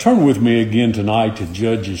Turn with me again tonight to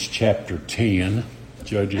Judges chapter 10.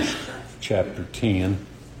 Judges chapter 10.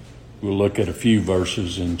 We'll look at a few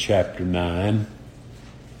verses in chapter 9.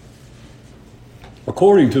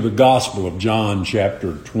 According to the Gospel of John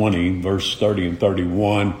chapter 20, verse 30 and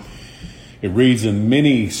 31, it reads, "And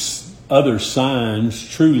many other signs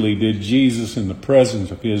truly did Jesus in the presence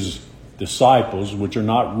of his disciples, which are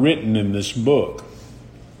not written in this book."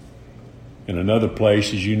 In another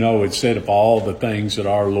place, as you know, it said if all the things that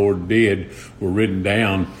our Lord did were written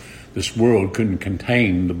down, this world couldn't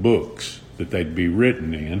contain the books that they'd be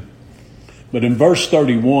written in. But in verse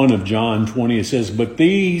 31 of John 20, it says, "But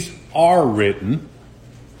these are written,"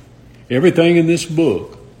 everything in this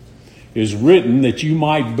book is written that you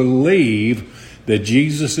might believe that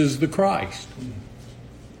Jesus is the Christ,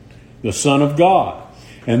 the Son of God,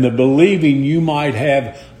 and that believing you might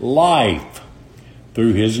have life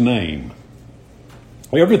through his name.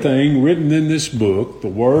 Everything written in this book, the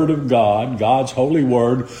Word of God, God's holy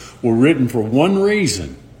Word, were written for one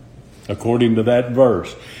reason, according to that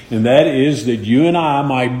verse. And that is that you and I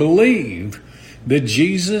might believe that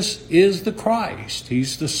Jesus is the Christ.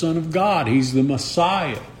 He's the Son of God. He's the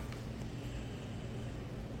Messiah,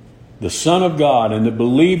 the Son of God, and that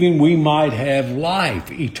believing we might have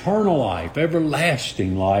life, eternal life,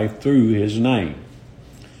 everlasting life through his name.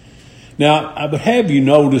 Now, I would have you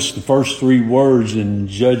notice the first three words in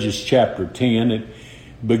Judges chapter 10. It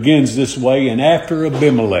begins this way, "And after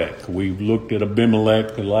Abimelech." We've looked at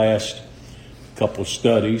Abimelech the last couple of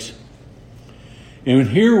studies. And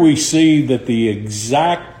here we see that the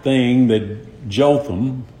exact thing that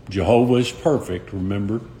Jotham, Jehovah is perfect,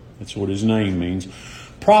 remember, that's what his name means,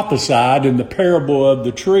 prophesied in the parable of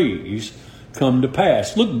the trees come to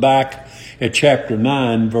pass. Look back at chapter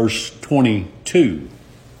 9, verse 22.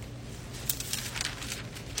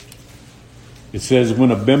 It says,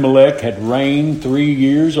 "When Abimelech had reigned 3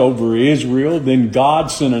 years over Israel, then God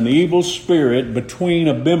sent an evil spirit between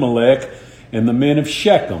Abimelech and the men of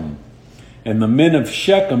Shechem. And the men of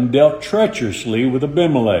Shechem dealt treacherously with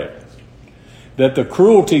Abimelech, that the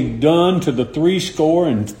cruelty done to the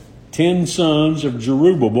 70 sons of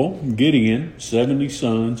Jerubbaal," Gideon, 70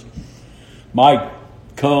 sons, "might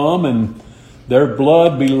come, and their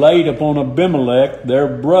blood be laid upon Abimelech, their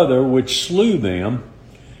brother, which slew them,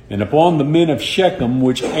 and upon the men of Shechem,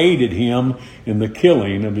 which aided him in the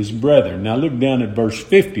killing of his brethren." Now look down at verse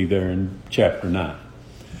 50 there in chapter 9.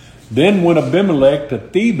 "Then went Abimelech to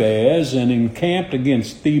Thebez, and encamped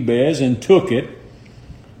against Thebez, and took it.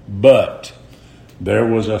 But there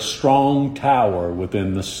was a strong tower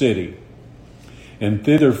within the city. And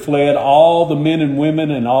thither fled all the men and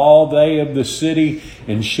women, and all they of the city,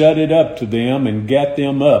 and shut it up to them, and gat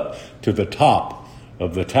them up to the top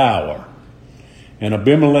of the tower. And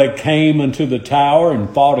Abimelech came unto the tower, and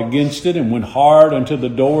fought against it, and went hard unto the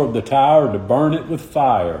door of the tower to burn it with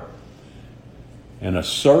fire. And a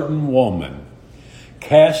certain woman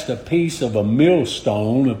cast a piece of a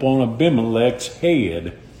millstone upon Abimelech's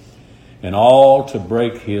head, and all to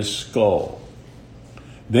break his skull.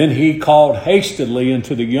 Then he called hastily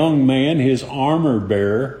unto the young man his armor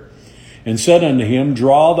bearer, and said unto him,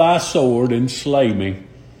 Draw thy sword, and slay me,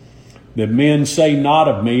 that men say not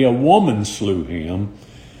of me, A woman slew him.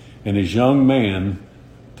 And his young man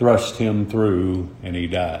thrust him through, and he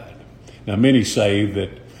died." Now many say that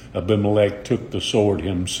Abimelech took the sword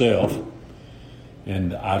himself,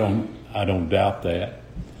 and I don't doubt that.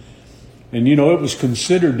 And you know, it was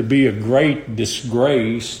considered to be a great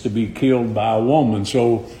disgrace to be killed by a woman.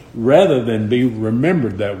 So rather than be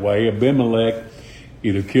remembered that way, Abimelech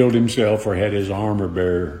either killed himself or had his armor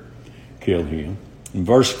bearer kill him. And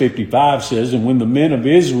verse 55 says, "And when the men of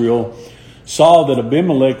Israel saw that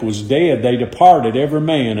Abimelech was dead, they departed every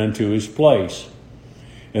man unto his place.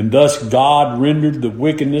 And thus God rendered the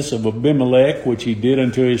wickedness of Abimelech, which he did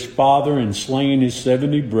unto his father, in slaying his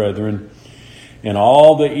 70 brethren, and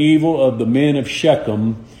all the evil of the men of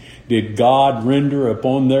Shechem did God render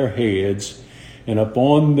upon their heads, and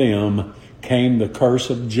upon them came the curse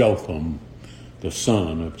of Jotham, the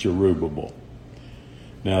son of Jerubbaal."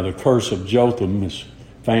 Now the curse of Jotham is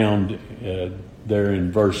found there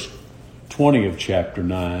in verse 20 of chapter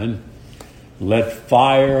 9. "Let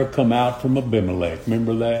fire come out from Abimelech,"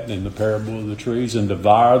 remember that in the parable of the trees, "and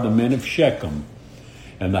devour the men of Shechem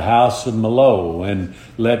and the house of Millo. And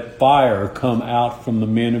let fire come out from the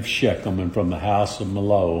men of Shechem and from the house of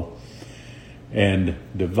Millo, and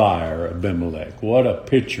devour Abimelech." What a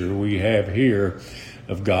picture we have here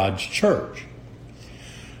of God's church.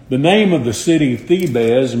 The name of the city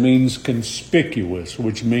Thebez means conspicuous,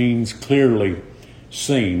 which means clearly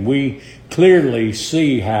seen. We clearly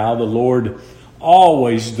see how the Lord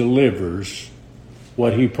always delivers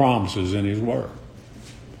what he promises in his word.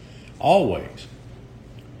 Always.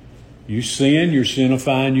 You sin, your sin will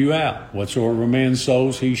find you out. Whatsoever a man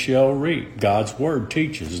sows, he shall reap. God's word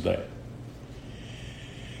teaches that.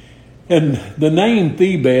 And the name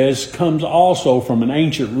Thebes comes also from an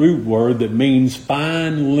ancient root word that means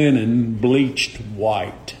fine linen bleached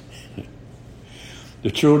white. The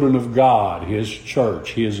children of God, his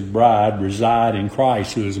church, his bride, reside in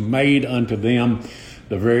Christ, who has made unto them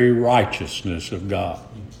the very righteousness of God.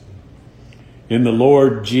 In the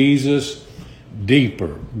Lord Jesus,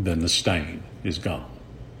 deeper than the stain is gone.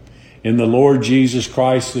 In the Lord Jesus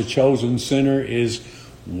Christ, the chosen sinner is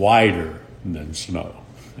whiter than snow.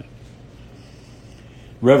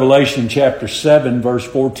 Revelation chapter 7 verse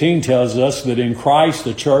 14 tells us that in Christ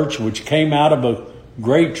the church, which came out of a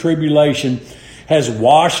great tribulation, has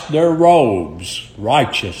washed their robes,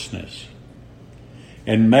 righteousness,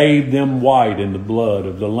 and made them white in the blood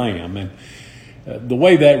of the Lamb. And the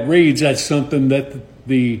way that reads, that's something that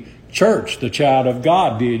the church, the child of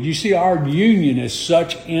God, did. You see, our union is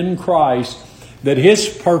such in Christ that his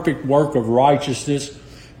perfect work of righteousness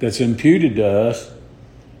that's imputed to us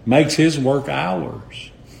makes his work ours.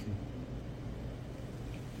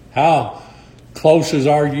 How close is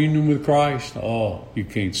our union with Christ? Oh, you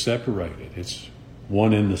can't separate it. It's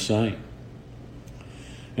one and the same.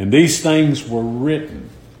 And these things were written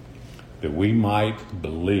that we might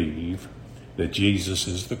believe that Jesus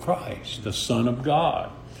is the Christ, the Son of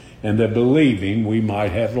God, and that believing we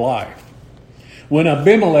might have life. When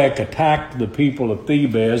Abimelech attacked the people of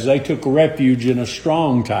Thebes, they took refuge in a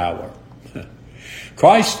strong tower.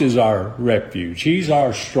 Christ is our refuge. He's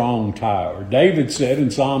our strong tower. David said in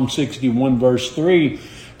Psalm 61 verse 3,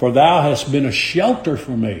 "For thou hast been a shelter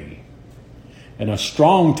for me and a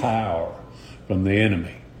strong tower from the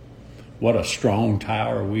enemy." What a strong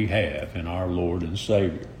tower we have in our Lord and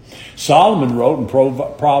Savior. Solomon wrote in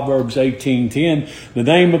Proverbs 18:10, "The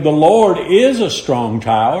name of the Lord is a strong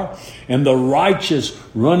tower, and the righteous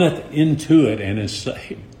runneth into it and is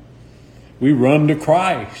saved." We run to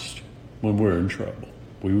Christ when we're in trouble.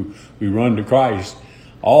 We run to Christ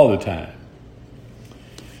all the time.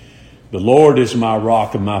 "The Lord is my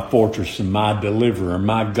rock and my fortress and my deliverer,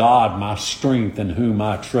 my God, my strength in whom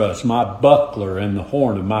I trust, my buckler and the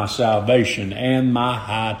horn of my salvation, and my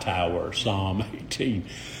high tower." Psalm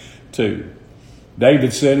 18:2.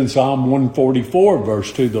 David said in Psalm 144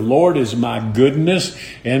 verse 2, "The Lord is my goodness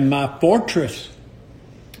and my fortress,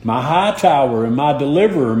 my high tower and my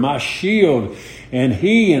deliverer, my shield, and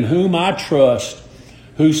he in whom I trust,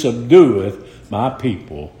 who subdueth my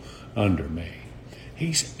people under me."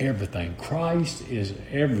 He's everything. Christ is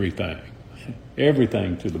everything.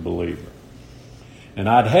 Everything to the believer. And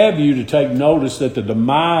I'd have you to take notice that the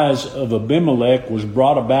demise of Abimelech was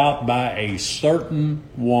brought about by a certain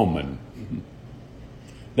woman.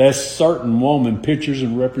 That certain woman pictures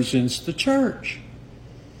and represents the church.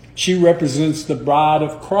 She represents the bride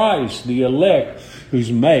of Christ, the elect,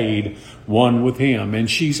 who's made one with him. And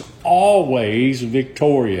she's always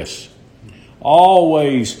victorious,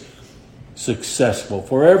 always successful,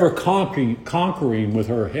 forever conquering with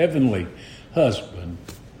her heavenly husband,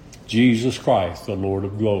 Jesus Christ, the Lord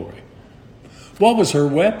of glory. What was her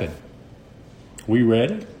weapon? We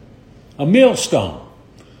read it. A millstone,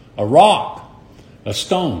 a rock, a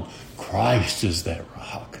stone. Christ is that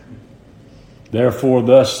rock. "Therefore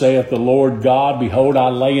thus saith the Lord God, Behold, I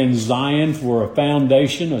lay in Zion for a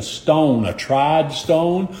foundation, a stone, a tried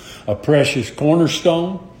stone, a precious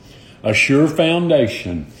cornerstone, a sure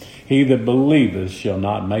foundation. He that believeth shall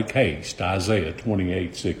not make haste." Isaiah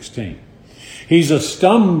 28:16. He's a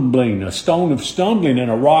stone of stumbling, and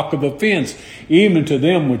a rock of offense, even to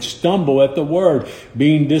them which stumble at the word,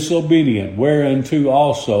 being disobedient, whereunto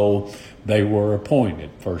also they were appointed.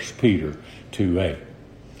 1 Peter 2:8.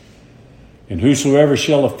 "And whosoever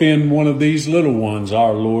shall offend one of these little ones,"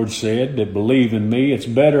 our Lord said, "that believe in me, it's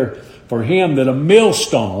better for him that a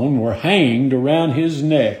millstone were hanged around his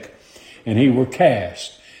neck, and he were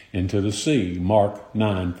cast into the sea." Mark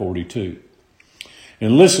 9:42.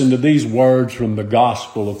 And listen to these words from the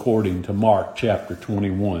Gospel according to Mark chapter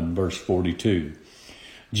 21, verse 42.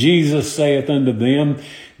 "Jesus saith unto them,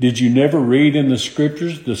 Did you never read in the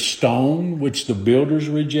Scriptures the stone which the builders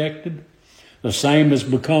rejected? The same has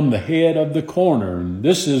become the head of the corner, and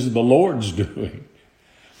this is the Lord's doing.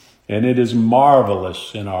 And it is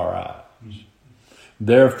marvelous in our eyes.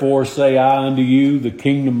 Therefore say I unto you, the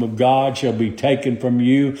kingdom of God shall be taken from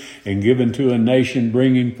you and given to a nation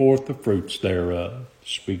bringing forth the fruits thereof."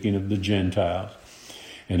 Speaking of the Gentiles.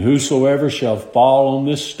 "And whosoever shall fall on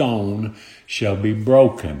this stone shall be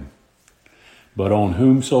broken. But on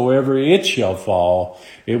whomsoever it shall fall,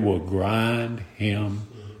 it will grind him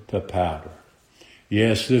to powder.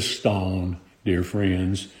 Yes, this stone, dear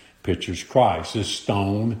friends, pictures Christ. This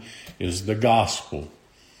stone is the gospel.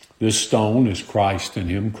 This stone is Christ and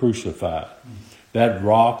him crucified. That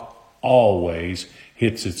rock always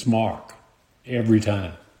hits its mark every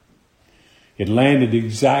time. It landed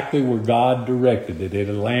exactly where God directed it.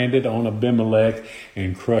 It landed on Abimelech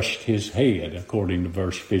and crushed his head, according to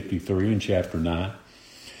verse 53 in chapter 9.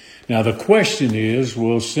 Now the question is,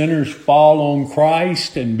 will sinners fall on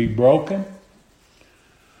Christ and be broken?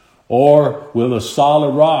 Or will a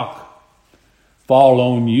solid rock fall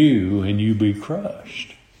on you and you be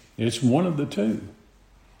crushed? It's one of the two.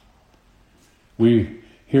 We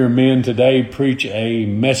hear men today preach a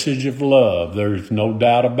message of love. There's no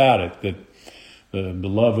doubt about it that the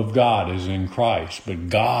love of God is in Christ. But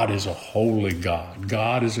God is a holy God.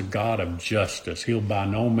 God is a God of justice. He'll by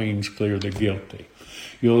no means clear the guilty.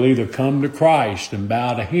 You'll either come to Christ and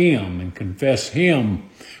bow to him and confess him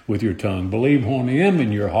with your tongue, believe on him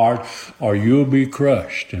in your heart, or you'll be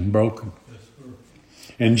crushed and broken.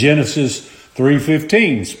 In Genesis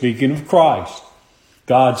 3:15, speaking of Christ,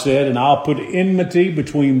 God said, and I'll put enmity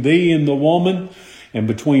between thee and the woman, and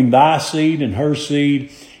between thy seed and her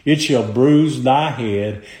seed. It shall bruise thy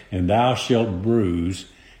head, and thou shalt bruise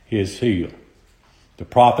his heel. The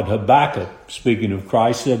prophet Habakkuk, speaking of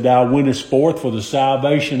Christ, said, thou wentest forth for the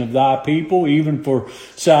salvation of thy people, even for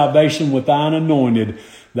salvation with thine anointed.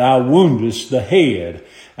 Thou woundest the head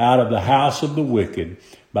out of the house of the wicked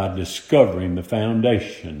by discovering the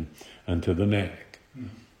foundation unto the neck.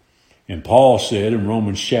 And Paul said in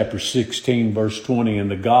Romans chapter 16, verse 20, and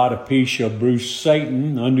the God of peace shall bruise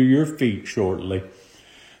Satan under your feet shortly.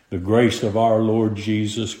 The grace of our Lord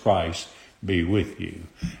Jesus Christ be with you.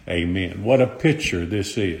 Amen. What a picture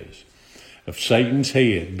this is of Satan's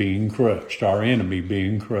head being crushed, our enemy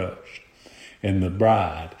being crushed, and the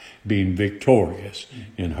bride being victorious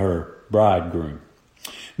in her bridegroom.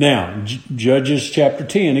 Now, Judges chapter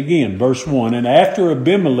 10, again, verse 1, and after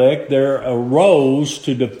Abimelech there arose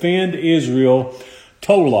to defend Israel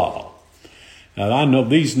Tola. Now, I know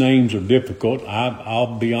these names are difficult.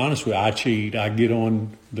 I'll be honest with you, I cheat. I get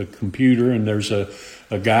on the computer and there's a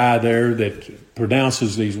guy there that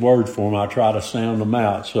pronounces these words for me. I try to sound them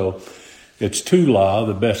out. So it's Tola,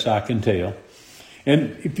 the best I can tell.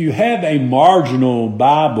 And if you have a marginal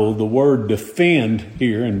Bible, the word defend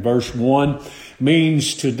here in verse 1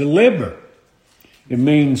 means to deliver. It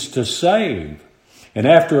means to save. And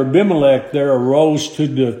after Abimelech, there arose to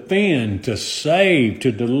defend, to save,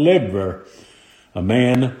 to deliver a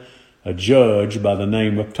man, a judge by the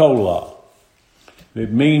name of Tola.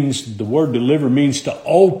 It means, the word deliver means to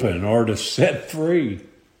open or to set free.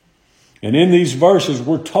 And in these verses,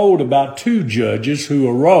 we're told about two judges who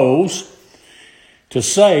arose to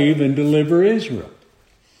save and deliver Israel.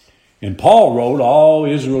 And Paul wrote, all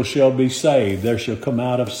Israel shall be saved. There shall come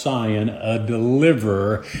out of Zion a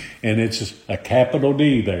deliverer. And it's a capital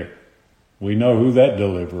D there. We know who that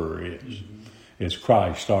deliverer is. It's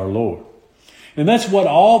Christ our Lord. And that's what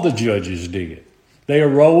all the judges did. They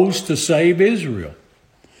arose to save Israel.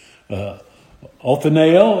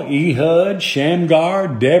 Othniel, Ehud, Shamgar,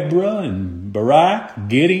 Deborah, and Barak,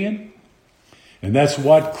 Gideon. And that's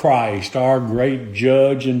what Christ, our great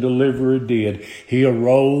judge and deliverer, did. He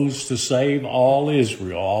arose to save all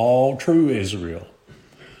Israel, all true Israel,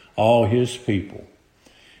 all his people.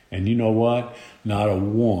 And you know what? Not a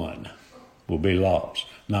one will be lost.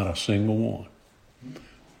 Not a single one.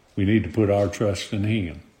 We need to put our trust in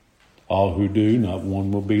him. All who do, not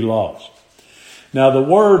one will be lost. Now the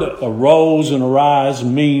word arose and arise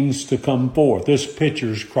means to come forth. This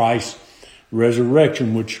pictures Christ's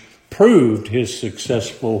resurrection, which proved his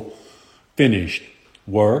successful finished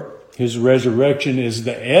work. His resurrection is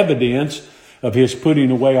the evidence of his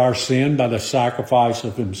putting away our sin by the sacrifice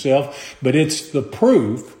of himself, but it's the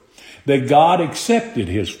proof that God accepted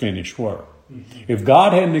his finished work. If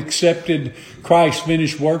God hadn't accepted Christ's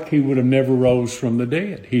finished work, he would have never rose from the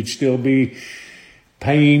dead. He'd still be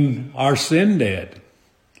paying our sin debt.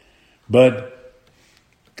 But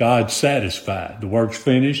God's satisfied. The work's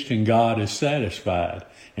finished and God is satisfied.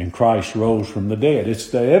 And Christ rose from the dead. It's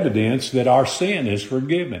the evidence that our sin is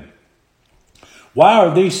forgiven. Why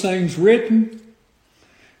are these things written?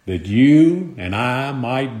 That you and I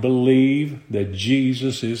might believe that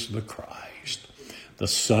Jesus is the Christ, the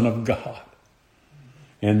Son of God.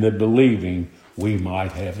 And that believing we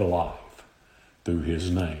might have life through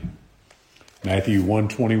his name. Matthew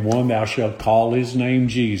 1:21, thou shalt call his name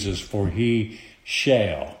Jesus, for he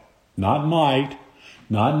shall, not might,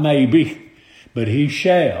 not maybe, but he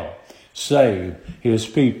shall save his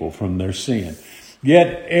people from their sin.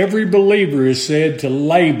 Yet every believer is said to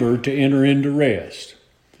labor to enter into rest.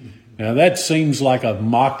 Now that seems like a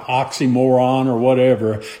mock oxymoron or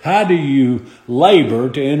whatever. How do you labor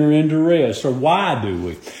to enter into rest? Or why do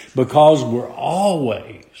we? Because we're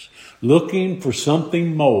always looking for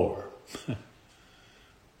something more.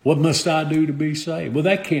 What must I do to be saved? Well,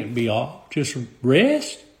 that can't be all. Just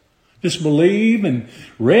rest. Just believe and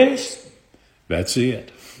rest. That's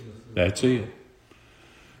it. That's it.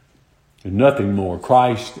 There's nothing more.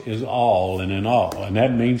 Christ is all and in all. And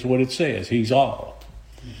that means what it says. He's all.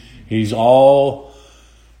 He's all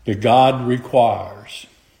that God requires.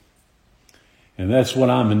 And that's what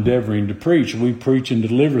I'm endeavoring to preach. We preach and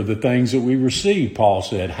deliver the things that we receive, Paul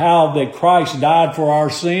said. How that Christ died for our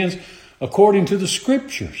sins according to the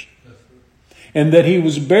Scriptures. And that he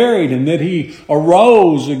was buried and that he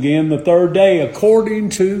arose again the third day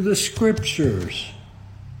according to the Scriptures.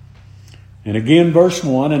 And again, verse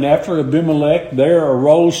 1, and after Abimelech there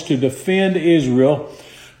arose to defend Israel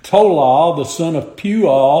Tola, the son of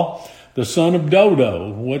Pual, the son of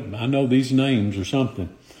Dodo. I know these names or something.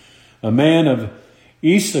 A man of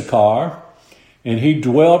Issachar, and he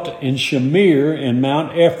dwelt in Shamir in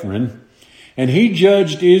Mount Ephraim. And he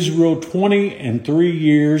judged Israel 23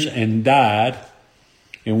 years and died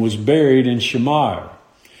and was buried in Shamir.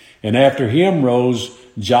 And after him rose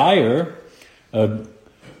Jair, a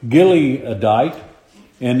Gileadite,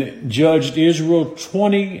 and judged Israel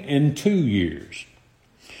 22 years.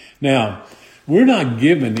 Now, we're not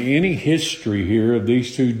given any history here of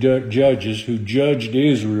these two judges who judged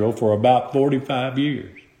Israel for about 45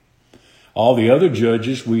 years. All the other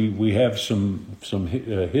judges, we have some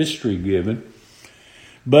history given.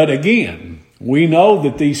 But again, we know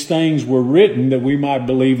that these things were written that we might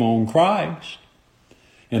believe on Christ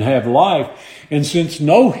and have life. And since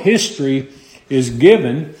no history is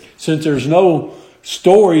given, since there's no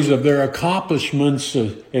stories of their accomplishments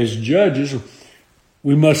as judges,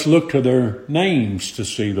 we must look to their names to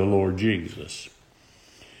see the Lord Jesus.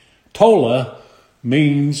 Tola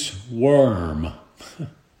means worm.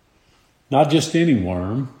 Not just any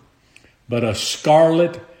worm, but a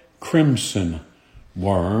scarlet crimson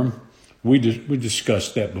worm. We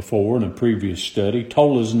discussed that before in a previous study.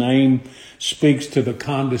 Tola's name speaks to the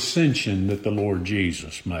condescension that the Lord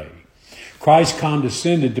Jesus made. Christ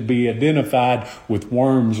condescended to be identified with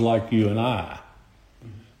worms like you and I.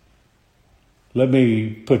 Let me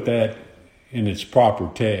put that in its proper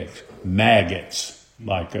text. Maggots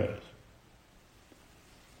like us.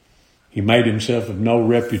 He made himself of no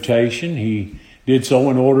reputation. He did so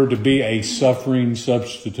in order to be a suffering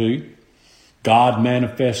substitute. God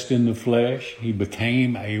manifest in the flesh. He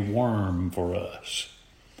became a worm for us.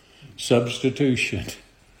 Substitution.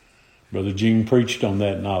 Brother Gene preached on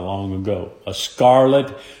that not long ago. A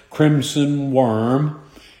scarlet crimson worm,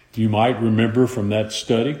 you might remember from that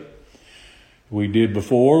study we did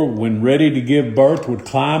before, when ready to give birth, would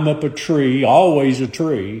climb up a tree, always a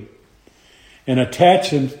tree, and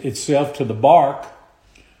attach itself to the bark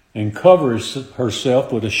and cover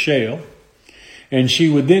herself with a shell. And she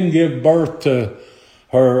would then give birth to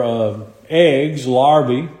her eggs,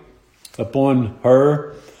 larvae, upon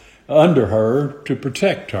her, under her, to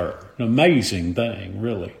protect her. An amazing thing,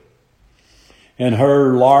 really. And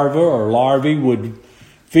her larvae would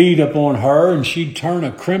feed upon her, and she'd turn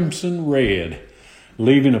a crimson red,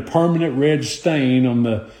 leaving a permanent red stain on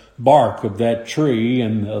the bark of that tree.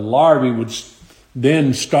 And the larvae would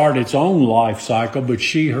then start its own life cycle, but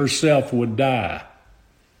she herself would die.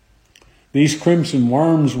 These crimson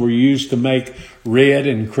worms were used to make red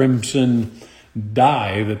and crimson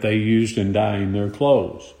dye that they used in dyeing their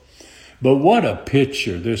clothes. But what a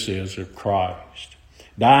picture this is of Christ,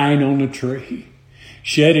 dying on a tree,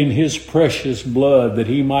 shedding his precious blood that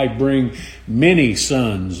he might bring many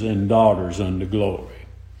sons and daughters unto glory.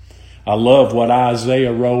 I love what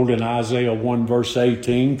Isaiah wrote in Isaiah 1 verse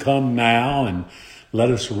 18. Come now and let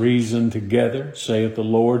us reason together, saith the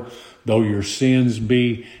Lord. Though your sins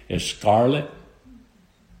be as scarlet,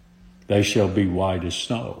 they shall be white as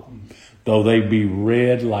snow. Though they be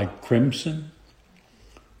red like crimson,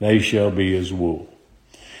 they shall be as wool.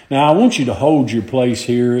 Now I want you to hold your place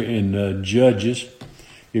here in Judges,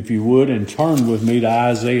 if you would, and turn with me to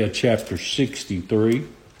Isaiah chapter 63.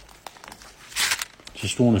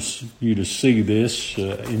 Just want you to see this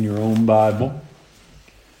in your own Bible.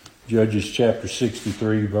 Judges chapter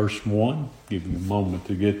 63, verse 1. Give you a moment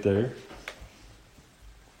to get there.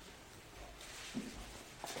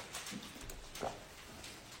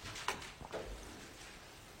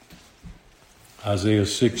 Isaiah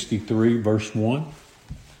 63, verse 1.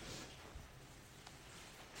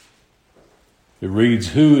 It reads,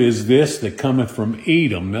 "Who is this that cometh from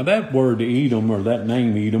Edom?" Now that word Edom, or that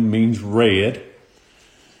name Edom, means red.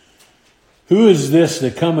 "Who is this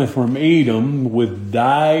that cometh from Edom with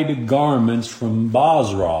dyed garments from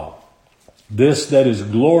Bozrah? This that is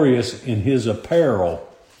glorious in his apparel,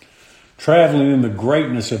 traveling in the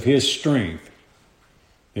greatness of his strength."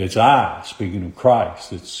 It's I, speaking of Christ,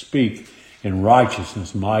 that speak in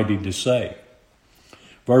righteousness, mighty to save.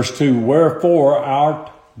 Verse 2, "Wherefore art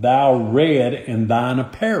thou red in thine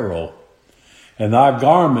apparel, and thy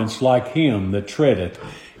garments like him that treadeth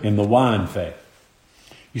in the winefat?"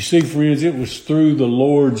 You see, friends, it was through the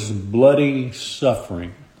Lord's bloody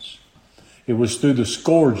sufferings. It was through the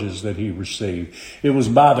scourges that he received. It was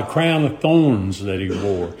by the crown of thorns that he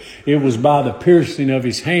wore. It was by the piercing of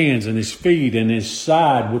his hands and his feet and his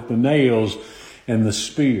side with the nails and the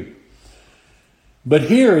spear. But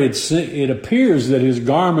here it appears that his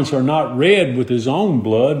garments are not red with his own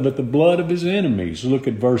blood, but the blood of his enemies. Look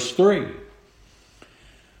at verse 3.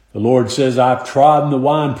 The Lord says, "I've trodden the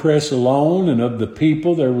winepress alone, and of the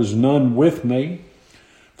people there was none with me.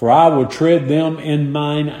 For I will tread them in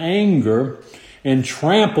mine anger, and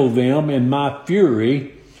trample them in my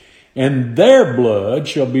fury, and their blood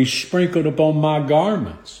shall be sprinkled upon my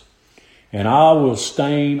garments, and I will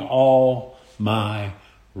stain all my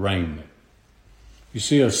raiment." You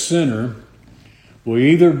see, a sinner will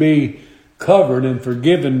either be covered and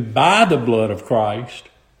forgiven by the blood of Christ,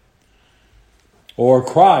 or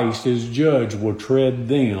Christ, as judge, will tread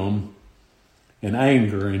them in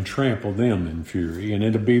anger and trample them in fury, and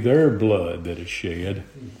it'll be their blood that is shed,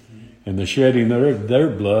 and the shedding of their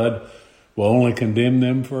blood will only condemn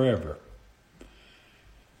them forever.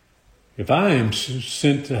 If I am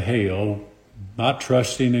sent to hell not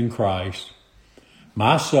trusting in Christ,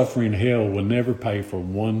 my suffering hell will never pay for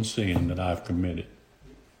one sin that I've committed.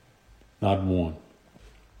 Not one.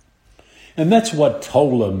 And that's what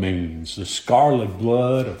Tola means, the scarlet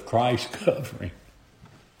blood of Christ's covering.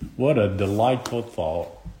 What a delightful thought.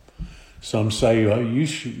 Some say, "Oh, you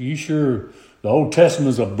sure the Old Testament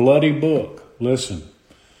is a bloody book." Listen,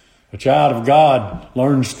 a child of God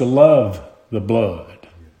learns to love the blood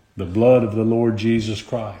of the Lord Jesus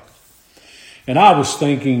Christ. And I was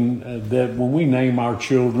thinking that when we name our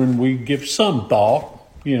children, we give some thought,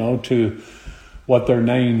 to what their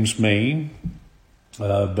names mean,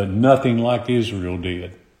 but nothing like Israel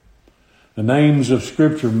did. The names of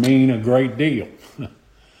Scripture mean a great deal.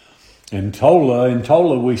 In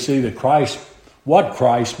Tola we see that what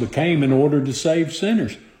Christ became in order to save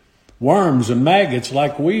sinners. Worms and maggots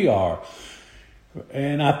like we are.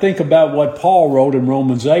 And I think about what Paul wrote in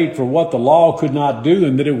Romans 8, "For what the law could not do,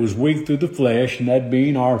 and that it was weak through the flesh, and that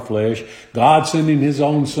being our flesh, God sending his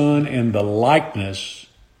own Son in the likeness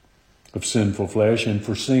of sinful flesh, and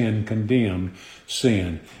for sin condemned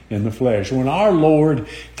sin in the flesh." When our Lord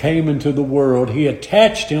came into the world, he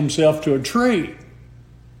attached himself to a tree.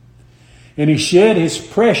 And he shed his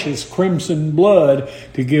precious crimson blood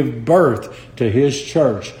to give birth to his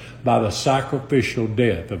church by the sacrificial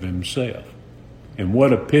death of himself. And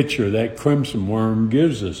what a picture that crimson worm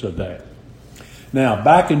gives us of that. Now,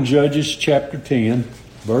 back in Judges chapter 10,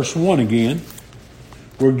 verse 1 again,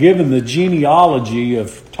 we're given the genealogy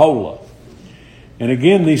of Tola. And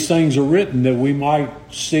again, these things are written that we might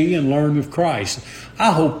see and learn of Christ.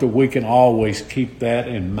 I hope that we can always keep that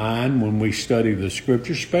in mind when we study the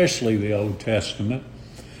Scripture, especially the Old Testament.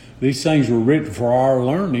 These things were written for our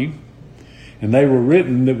learning, and they were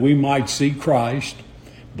written that we might see Christ,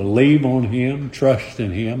 believe on him, trust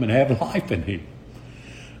in him, and have life in him.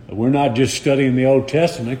 We're not just studying the Old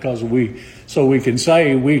Testament so we can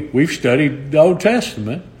say we've studied the Old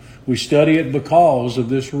Testament. We study it because of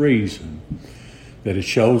this reason, that it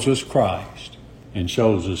shows us Christ and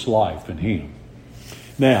shows us life in him.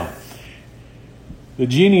 Now, the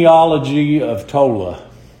genealogy of Tola.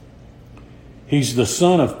 He's the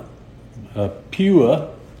son of Pua,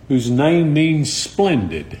 whose name means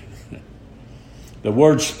splendid. The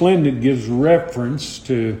word splendid gives reference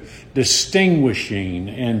to distinguishing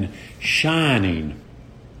and shining.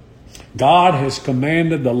 God has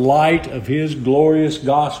commanded the light of his glorious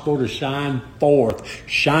gospel to shine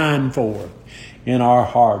forth in our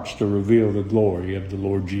hearts to reveal the glory of the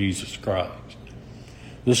Lord Jesus Christ.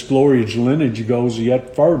 This glorious lineage goes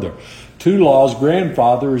yet further. Tulaw's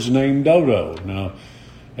grandfather is named Dodo. Now,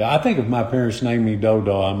 I think if my parents named me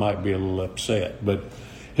Dodo, I might be a little upset, but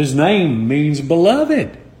his name means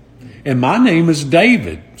beloved. And my name is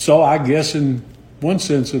David. So I guess in one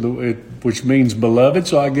sense which means beloved,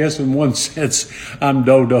 so I guess in one sense I'm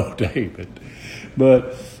Dodo David.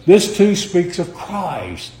 But this too speaks of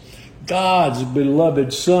Christ, God's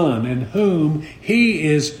beloved Son, in whom he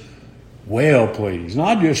is well pleased.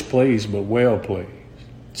 Not just pleased, but well pleased.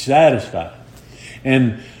 Satisfied.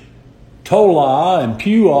 And Tola and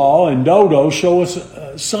Puah and Dodo show us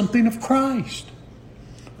something of Christ.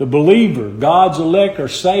 The believer, God's elect, are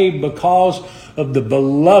saved because of the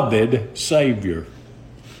beloved Savior,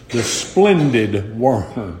 the splendid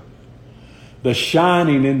One, the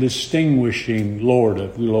shining and distinguishing Lord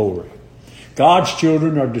of glory. God's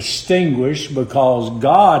children are distinguished because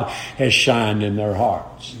God has shined in their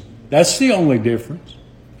hearts. That's the only difference.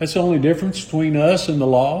 That's the only difference between us and the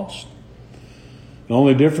lost. The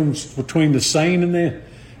only difference between the saint and the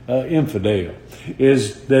infidel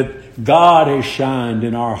is that God has shined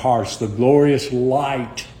in our hearts the glorious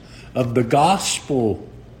light of the gospel.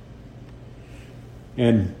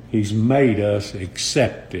 And He's made us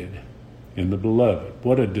accepted in the beloved.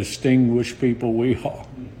 What a distinguished people we are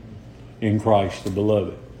in Christ the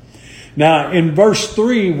beloved. Now, in verse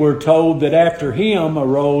 3, we're told that after him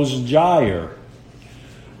arose Jair,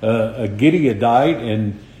 a Gileadite,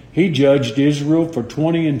 and he judged Israel for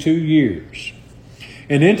 22 years.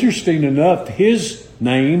 And interesting enough, his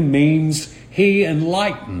name means he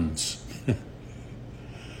enlightens.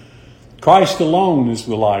 Christ alone is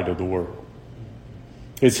the light of the world.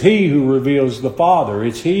 It's He who reveals the Father.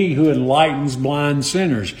 It's He who enlightens blind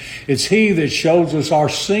sinners. It's He that shows us our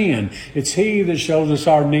sin. It's He that shows us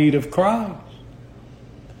our need of Christ.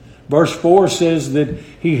 Verse 4 says that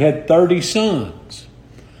He had 30 sons.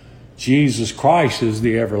 Jesus Christ is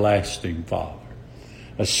the everlasting Father.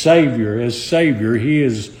 A Savior. As Savior, He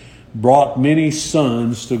has brought many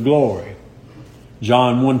sons to glory.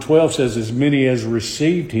 John 1:12 says, as many as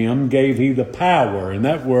received Him gave He the power. And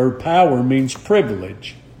that word power means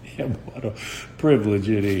privilege. What a privilege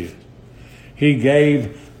it is. He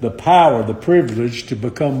gave the power, the privilege to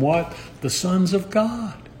become what? The sons of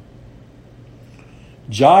God.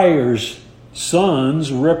 Jair's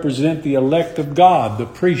sons represent the elect of God, the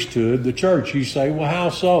priesthood, the church. You say, well,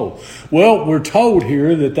 how so? Well, we're told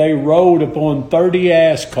here that they rode upon 30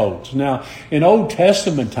 ass colts. Now, in Old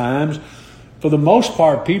Testament times, for the most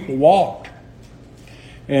part, people walked.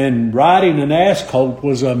 And riding an ass colt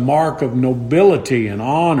was a mark of nobility and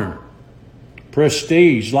honor,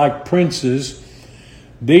 prestige, like princes.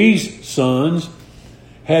 These sons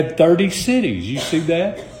had 30 cities. You see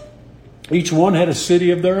that? Each one had a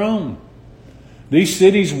city of their own. These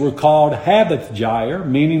cities were called Havoth Jair,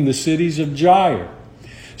 meaning the cities of Jair.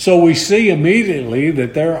 So we see immediately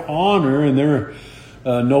that their honor and their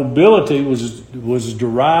nobility was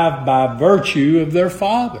derived by virtue of their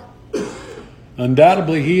father.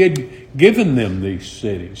 Undoubtedly, he had given them these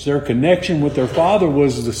cities. Their connection with their father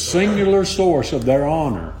was the singular source of their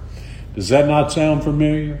honor. Does that not sound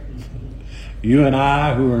familiar? You and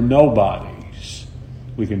I, who are nobodies,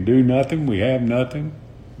 we can do nothing, we have nothing,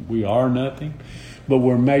 we are nothing, but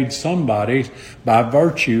we're made somebody by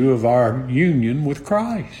virtue of our union with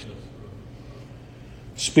Christ.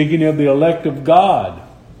 Speaking of the elect of God,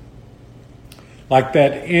 like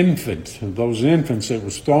that infant, those infants that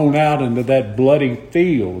was thrown out into that bloody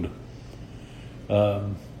field,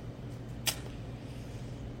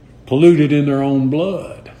 polluted in their own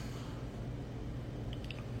blood.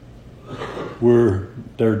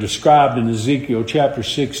 They're described in Ezekiel chapter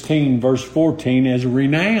 16, verse 14 as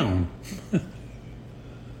renowned.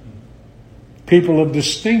 People of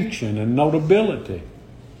distinction and notability.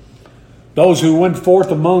 Those who went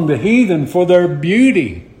forth among the heathen for their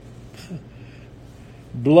beauty.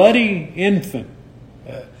 Bloody infant.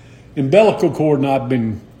 Umbilical cord not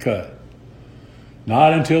been cut.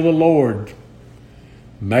 Not until the Lord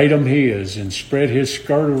made them His and spread His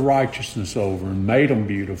skirt of righteousness over and made them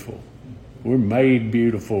beautiful. We're made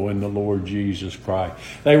beautiful in the Lord Jesus Christ.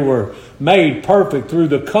 They were made perfect through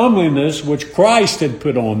the comeliness which Christ had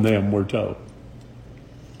put on them, we're told.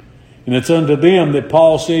 And it's unto them that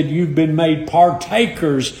Paul said, you've been made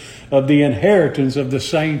partakers of the inheritance of the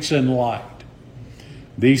saints in light.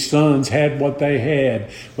 These sons had what they had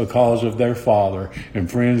because of their father. And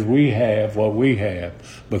friends, we have what we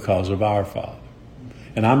have because of our Father.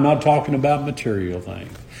 And I'm not talking about material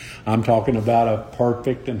things. I'm talking about a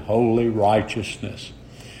perfect and holy righteousness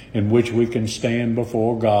in which we can stand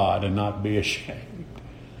before God and not be ashamed.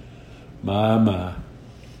 My.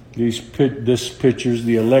 This pictures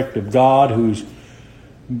the elect of God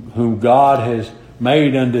whom God has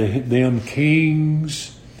made unto them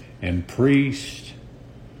kings and priests,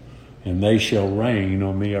 and they shall reign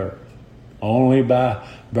on the earth. Only by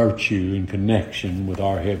virtue and connection with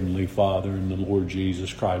our Heavenly Father and the Lord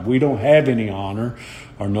Jesus Christ. We don't have any honor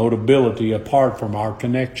or notability apart from our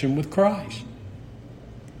connection with Christ.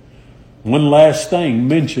 One last thing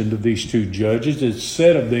mentioned of these two judges. It's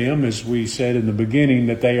said of them, as we said in the beginning,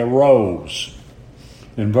 that they arose.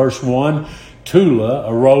 In verse 1, Tula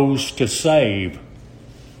arose to save.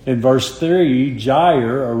 In verse 3,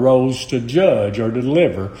 Jair arose to judge or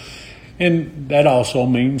deliver. And that also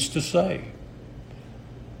means to save.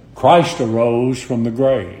 Christ arose from the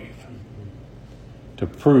grave to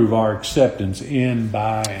prove our acceptance in,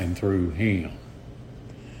 by, and through Him.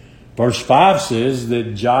 Verse 5 says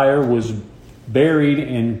that Jair was buried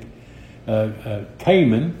in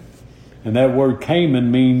Canaan, and that word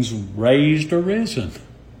Canaan means raised or risen.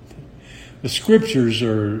 The Scriptures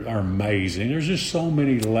are amazing. There's just so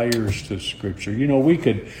many layers to Scripture. You know, we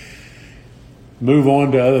could move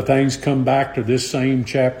on to other things, come back to this same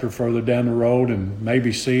chapter further down the road and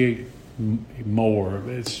maybe see more.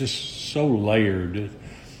 It's just so layered.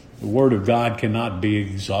 The Word of God cannot be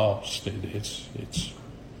exhausted. It's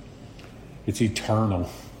eternal.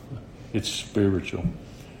 It's spiritual.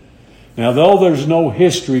 Now, though there's no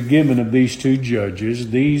history given of these two judges,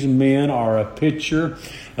 these men are a picture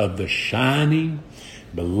of the shining,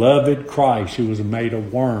 beloved Christ who was made a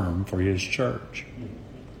worm for His church.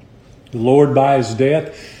 The Lord, by His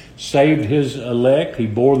death, saved His elect. He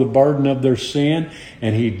bore the burden of their sin,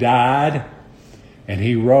 and He died, and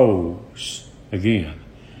He rose again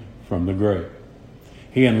from the grave.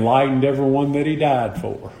 He enlightened everyone that He died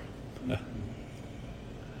for.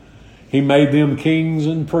 He made them kings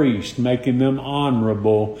and priests, making them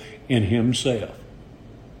honorable in Himself.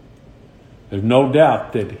 There's no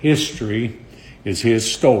doubt that history is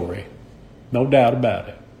His story. No doubt about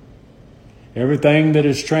it. Everything that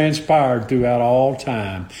has transpired throughout all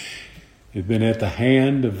time has been at the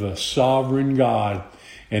hand of a sovereign God,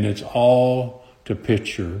 and it's all to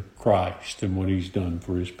picture Christ and what He's done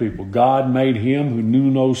for His people. God made Him who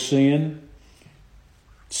knew no sin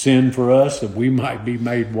for us, that we might be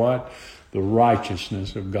made what? The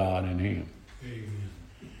righteousness of God in Him. Amen.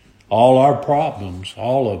 All our problems,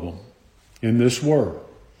 all of them in this world,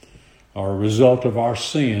 are a result of our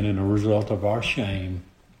sin and a result of our shame.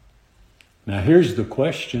 Now here's the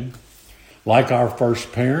question. Like our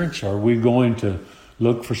first parents, are we going to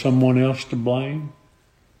look for someone else to blame?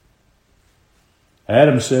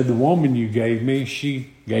 Adam said, the woman you gave me,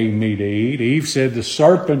 she gave me to eat. Eve said, the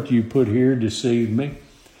serpent you put here deceived me.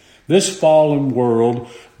 This fallen world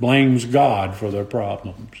blames God for their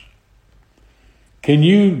problems. Can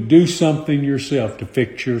you do something yourself to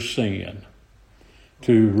fix your sin,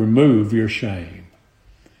 to remove your shame?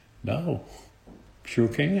 No, sure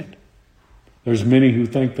can't. There's many who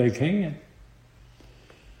think they can.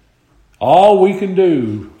 All we can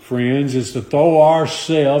do, friends, is to throw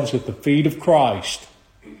ourselves at the feet of Christ,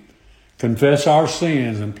 confess our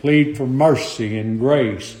sins, and plead for mercy and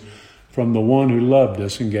grace from the one who loved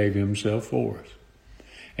us and gave Himself for us.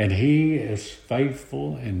 And He is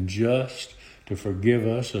faithful and just to forgive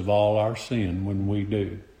us of all our sin when we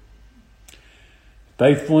do.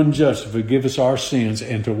 Faithful and just to forgive us our sins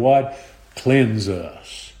and to what? Cleanse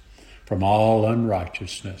us from all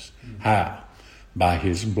unrighteousness. How? By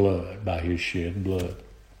His blood, by His shed blood.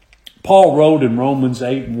 Paul wrote in Romans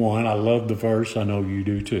 8:1, I love the verse, I know you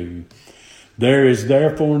do too. There is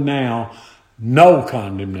therefore now no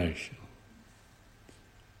condemnation.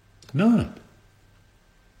 None.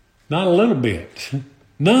 Not a little bit.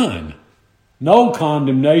 None. No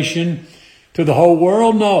condemnation to the whole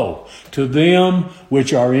world, no. To them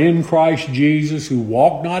which are in Christ Jesus, who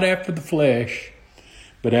walk not after the flesh,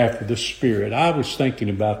 but after the Spirit. I was thinking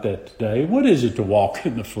about that today. What is it to walk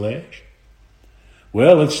in the flesh?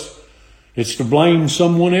 Well, it's to blame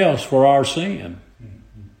someone else for our sin.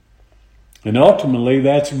 And ultimately,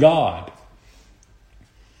 that's God.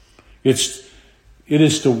 It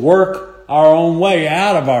is to work our own way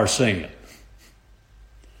out of our sin.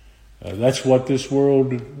 That's what this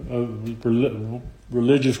world,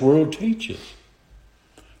 religious world teaches.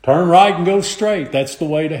 Turn right and go straight. That's the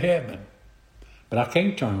way to heaven. But I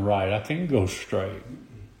can't turn right. I can't go straight.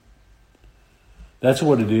 That's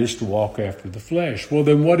what it is to walk after the flesh. Well,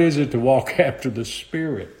 then what is it to walk after the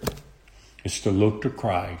Spirit? It's to look to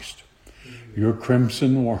Christ, your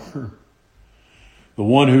crimson worm. The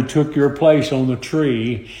one who took your place on the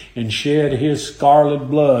tree and shed His scarlet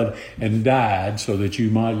blood and died so that you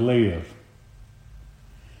might live.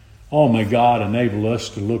 Oh, may God enable us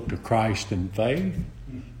to look to Christ in faith,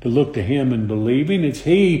 to look to Him in believing. It's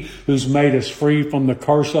He who's made us free from the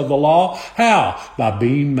curse of the law. How? By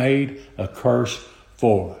being made a curse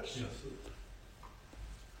for us.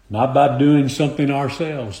 Not by doing something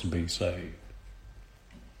ourselves to be saved.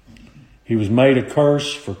 He was made a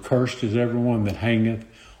curse, for cursed is everyone that hangeth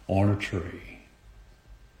on a tree.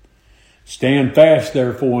 Stand fast,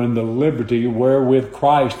 therefore, in the liberty wherewith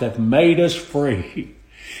Christ hath made us free,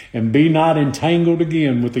 and be not entangled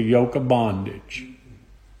again with the yoke of bondage.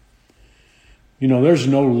 You know, there's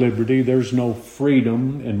no liberty, there's no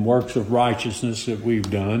freedom in works of righteousness that we've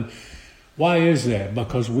done. Why is that?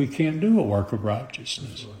 Because we can't do a work of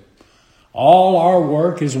righteousness. All our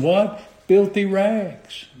work is what? Filthy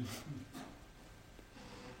rags.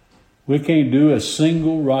 We can't do a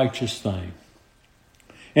single righteous thing.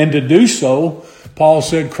 And to do so, Paul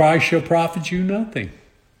said, Christ shall profit you nothing.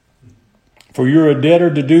 For you're a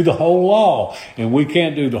debtor to do the whole law. And we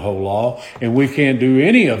can't do the whole law. And we can't do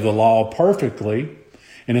any of the law perfectly.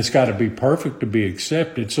 And it's got to be perfect to be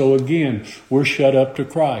accepted. So again, we're shut up to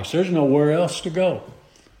Christ. There's nowhere else to go.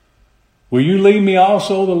 Will you leave me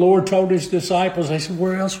also? The Lord told his disciples. They said,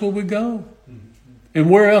 where else will we go? And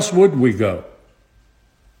where else would we go?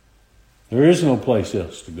 There is no place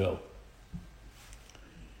else to go.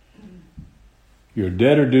 You're a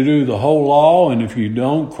debtor to do the whole law, and if you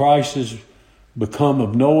don't, Christ has become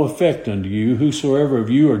of no effect unto you. Whosoever of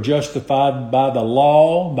you are justified by the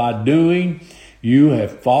law, by doing, you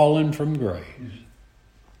have fallen from grace.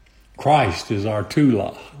 Christ is our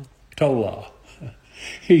tolah.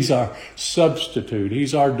 He's our substitute.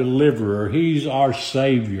 He's our deliverer. He's our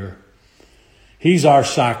Savior. He's our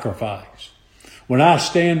sacrifice. When I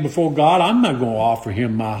stand before God, I'm not going to offer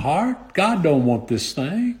him my heart. God don't want this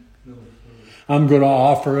thing. I'm going to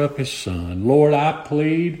offer up his Son. Lord, I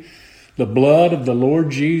plead the blood of the Lord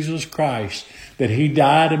Jesus Christ, that he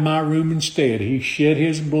died in my room instead. He shed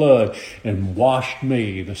his blood and washed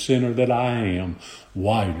me, the sinner that I am,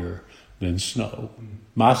 whiter than snow.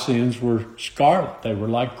 My sins were scarlet. They were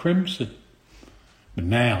like crimson. But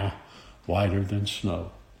now, whiter than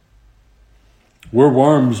snow. We're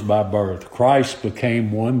worms by birth. Christ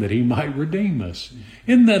became one that he might redeem us.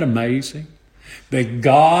 Isn't that amazing? That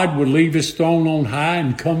God would leave his throne on high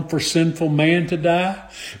and come for sinful man to die?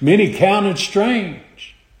 Many counted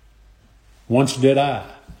strange. Once did I,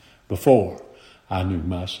 before I knew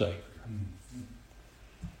my Savior.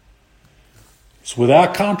 It's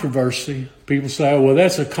without controversy. People say, well,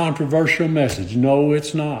 that's a controversial message. No,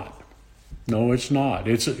 it's not. No, it's not.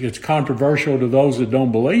 It's controversial to those that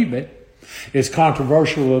don't believe it. It's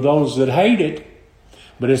controversial to those that hate it.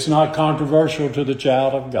 But it's not controversial to the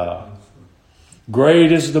child of God.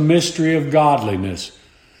 Great is the mystery of godliness.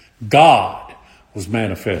 God was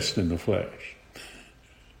manifest in the flesh.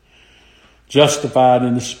 Justified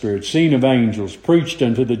in the Spirit, seen of angels, preached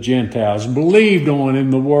unto the Gentiles, believed on in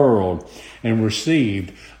the world, and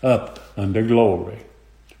received up unto glory.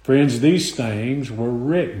 Friends, these things were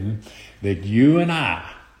written that you and I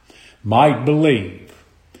might believe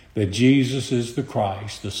that Jesus is the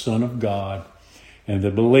Christ, the Son of God, and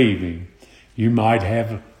that believing you might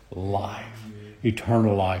have life.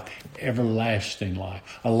 Eternal life, everlasting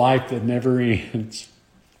life, a life that never ends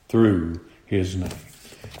through his name.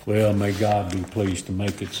 Well, may God be pleased to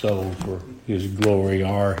make it so for his glory,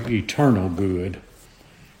 our eternal good,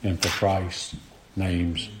 and for Christ's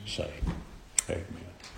name's sake. Amen.